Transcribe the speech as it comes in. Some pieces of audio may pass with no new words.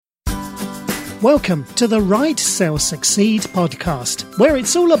Welcome to the Write, Sell, Succeed podcast, where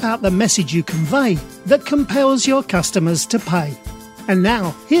it's all about the message you convey that compels your customers to pay. And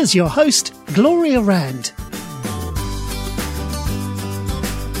now, here's your host, Gloria Rand.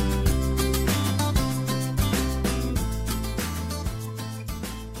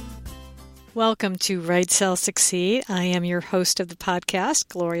 Welcome to Write, Sell, Succeed. I am your host of the podcast,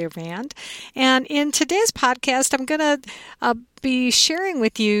 Gloria Rand. And in today's podcast, I'm going to be sharing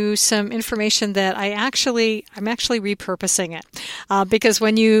with you some information that I'm actually repurposing it. Because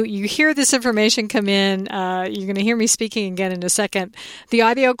when you hear this information come in, you're going to hear me speaking again in a second. The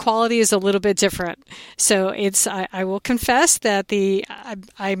audio quality is a little bit different. So I will confess that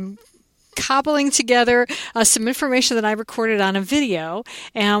I'm cobbling together some information that I recorded on a video,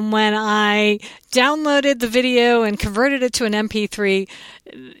 and when I downloaded the video and converted it to an MP3,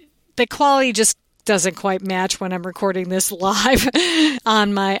 the quality just doesn't quite match when I'm recording this live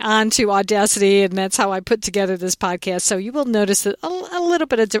onto Audacity, and that's how I put together this podcast. So you will notice a little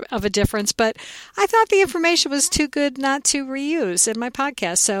bit of a difference, but I thought the information was too good not to reuse in my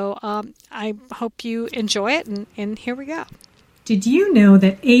podcast. So I hope you enjoy it, and here we go. Did you know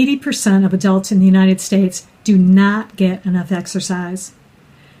that 80% of adults in the United States do not get enough exercise?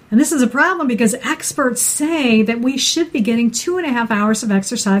 And this is a problem because experts say that we should be getting 2.5 hours of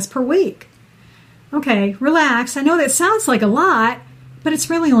exercise per week. Okay, relax. I know that sounds like a lot, but it's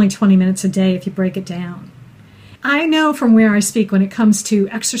really only 20 minutes a day if you break it down. I know from where I speak when it comes to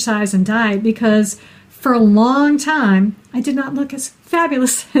exercise and diet because for a long time, I did not look as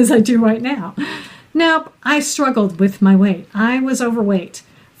fabulous as I do right now. Nope, I struggled with my weight. I was overweight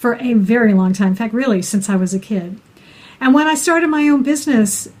for a very long time. In fact, really, since I was a kid. And when I started my own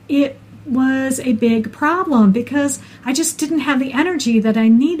business, it was a big problem because I just didn't have the energy that I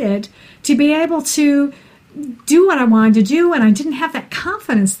needed to be able to do what I wanted to do, and I didn't have that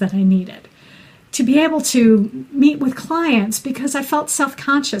confidence that I needed to be able to meet with clients because I felt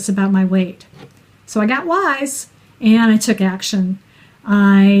self-conscious about my weight. So I got wise, and I took action.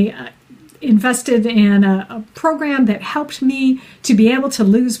 I invested in a program that helped me to be able to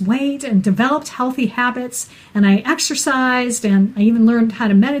lose weight and developed healthy habits, and I exercised, and I even learned how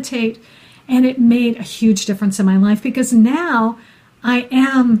to meditate, and it made a huge difference in my life because now I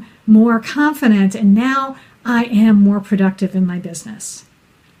am more confident and now I am more productive in my business.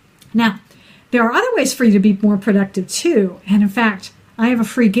 Now, there are other ways for you to be more productive too, and in fact, I have a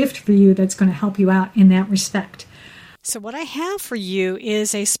free gift for you that's going to help you out in that respect. So what I have for you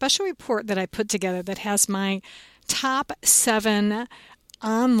is a special report that I put together that has my top 7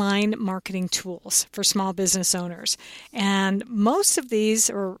 online marketing tools for small business owners. And most of these,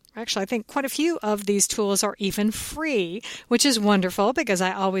 or actually I think quite a few of these tools are even free, which is wonderful because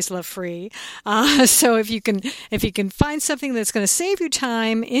I always love free. So if you can find something that's going to save you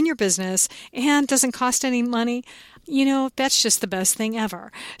time in your business and doesn't cost any money, that's just the best thing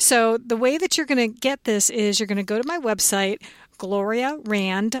ever. So the way that you're going to get this is you're going to go to my website,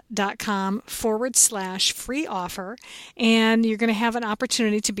 gloriarand.com/free offer, and you're going to have an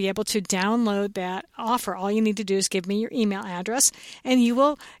opportunity to be able to download that offer. All you need to do is give me your email address, and you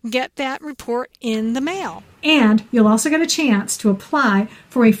will get that report in the mail. And you'll also get a chance to apply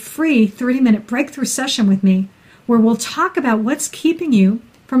for a free 30-minute breakthrough session with me where we'll talk about what's keeping you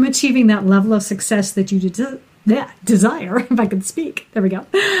from achieving that level of success that you desire, if I can speak. There we go.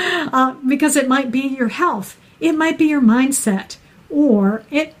 Because it might be your health. It might be your mindset. Or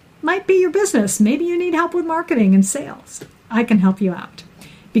it might be your business. Maybe you need help with marketing and sales. I can help you out.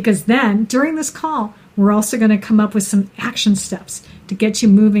 Because then, during this call, we're also going to come up with some action steps to get you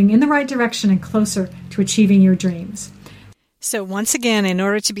moving in the right direction and closer to achieving your dreams. So once again, in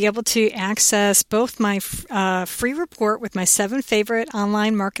order to be able to access both my free report with my 7 favorite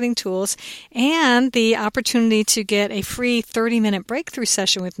online marketing tools and the opportunity to get a free 30-minute breakthrough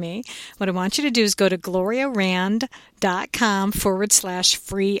session with me, what I want you to do is go to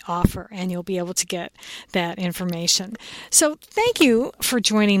gloriarand.com/free offer, and you'll be able to get that information. So thank you for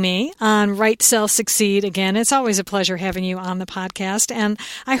joining me on Write, Sell, Succeed. Again, it's always a pleasure having you on the podcast, and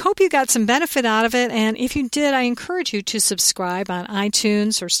I hope you got some benefit out of it. And if you did, I encourage you to subscribe on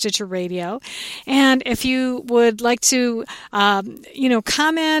iTunes or Stitcher Radio. And if you would like to,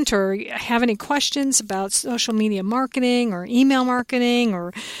 comment or have any questions about social media marketing or email marketing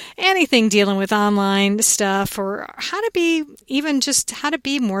or anything dealing with online stuff or how to be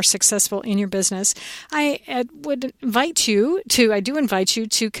more successful in your business, I do invite you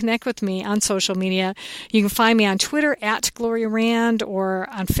to connect with me on social media. You can find me on Twitter @Gloria Rand or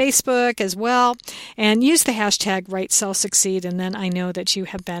on Facebook as well, and use the hashtag WriteSellSucceed. Succeed, and then I know that you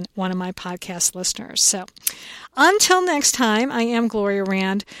have been one of my podcast listeners. So until next time, I am Gloria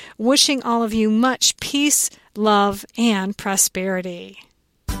Rand, wishing all of you much peace, love, and prosperity.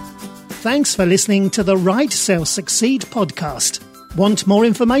 Thanks for listening to the Write, Sell, Succeed podcast. Want more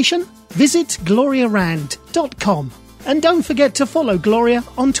information? Visit gloriarand.com. And don't forget to follow Gloria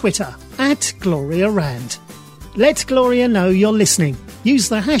on Twitter @GloriaRand. Let Gloria know you're listening. Use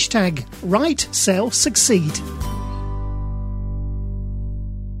the hashtag Write, Sell, Succeed.